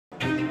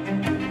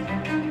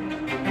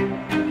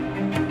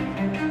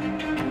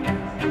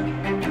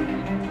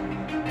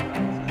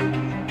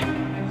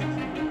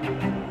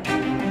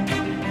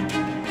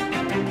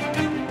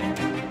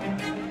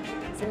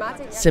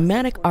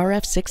Simatic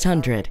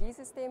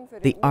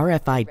RF600. The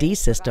RFID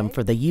system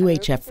for the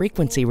UHF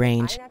frequency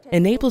range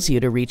enables you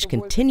to reach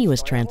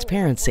continuous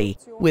transparency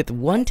with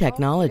one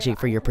technology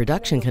for your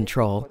production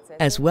control,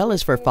 as well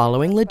as for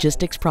following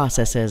logistics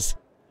processes.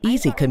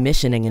 Easy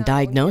commissioning and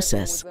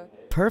diagnosis,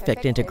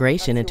 perfect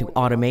integration into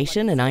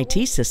automation and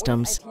IT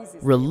systems,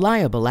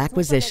 reliable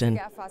acquisition,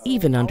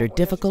 even under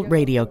difficult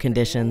radio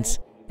conditions.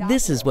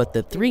 This is what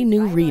the three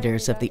new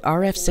readers of the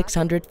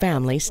RF600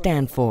 family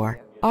stand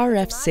for.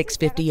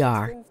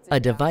 RF650R, a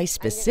device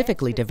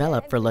specifically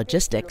developed for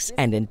logistics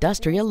and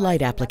industrial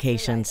light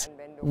applications.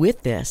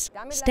 With this,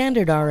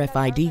 standard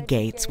RFID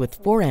gates with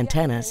 4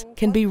 antennas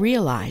can be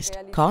realized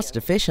cost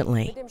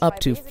efficiently. Up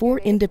to 4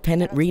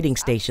 independent reading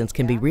stations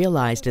can be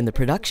realized in the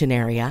production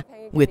area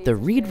with the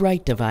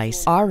read-write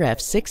device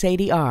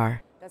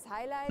RF680R.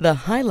 The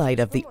highlight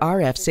of the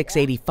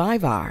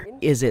RF685R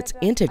is its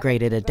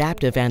integrated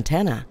adaptive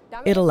antenna.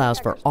 It allows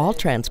for all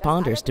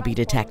transponders to be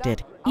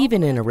detected,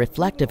 even in a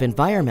reflective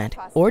environment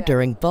or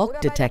during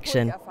bulk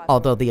detection,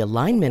 although the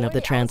alignment of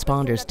the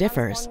transponders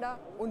differs.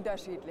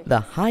 The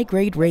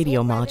high-grade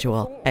radio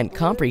module and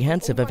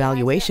comprehensive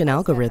evaluation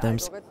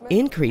algorithms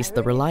increase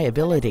the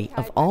reliability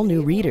of all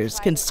new readers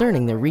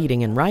concerning their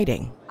reading and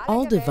writing.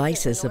 All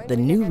devices of the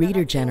new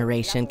reader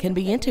generation can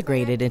be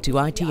integrated into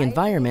IT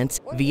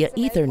environments via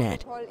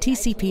Ethernet,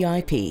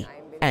 TCP/IP,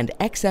 and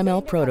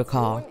XML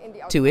protocol.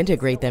 To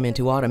integrate them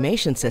into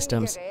automation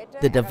systems,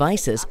 the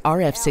devices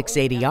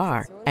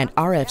RF680R and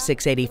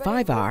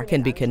RF685R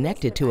can be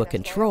connected to a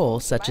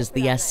control such as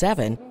the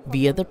S7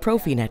 via the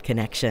Profinet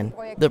connection.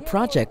 The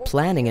project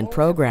planning and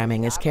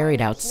programming is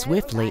carried out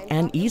swiftly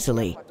and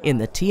easily in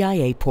the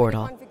TIA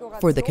portal.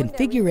 For the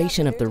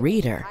configuration of the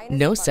reader,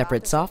 no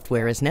separate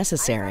software is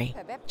necessary.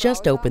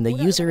 Just open the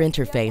user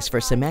interface for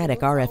Simatic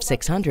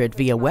RF600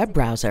 via web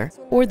browser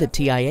or the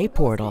TIA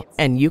portal,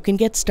 and you can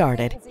get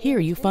started. Here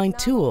you find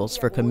tools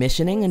for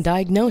commissioning and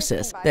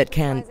diagnosis that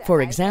can,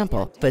 for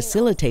example,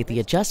 facilitate the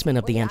adjustment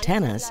of the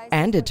antennas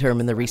and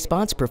determine the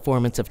response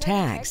performance of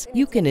tags.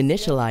 You can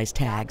initialize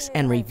tags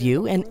and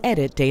review and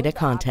edit data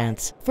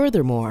contents.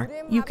 Furthermore,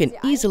 you can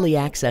easily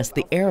access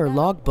the error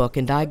logbook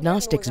and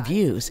diagnostics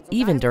views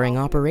even during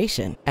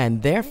operation,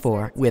 and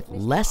therefore, with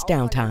less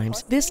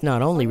downtimes, this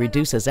not only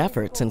reduces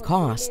efforts and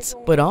costs,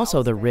 but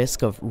also the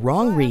risk of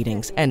wrong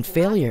readings and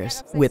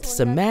failures. With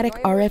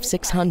Simatic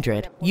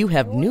RF600, you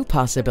have new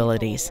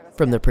possibilities,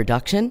 from the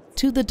production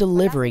to the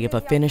delivery of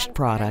a finished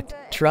product.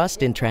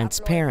 Trust in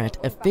transparent,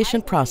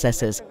 efficient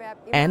processes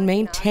and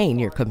maintain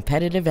your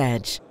competitive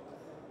edge.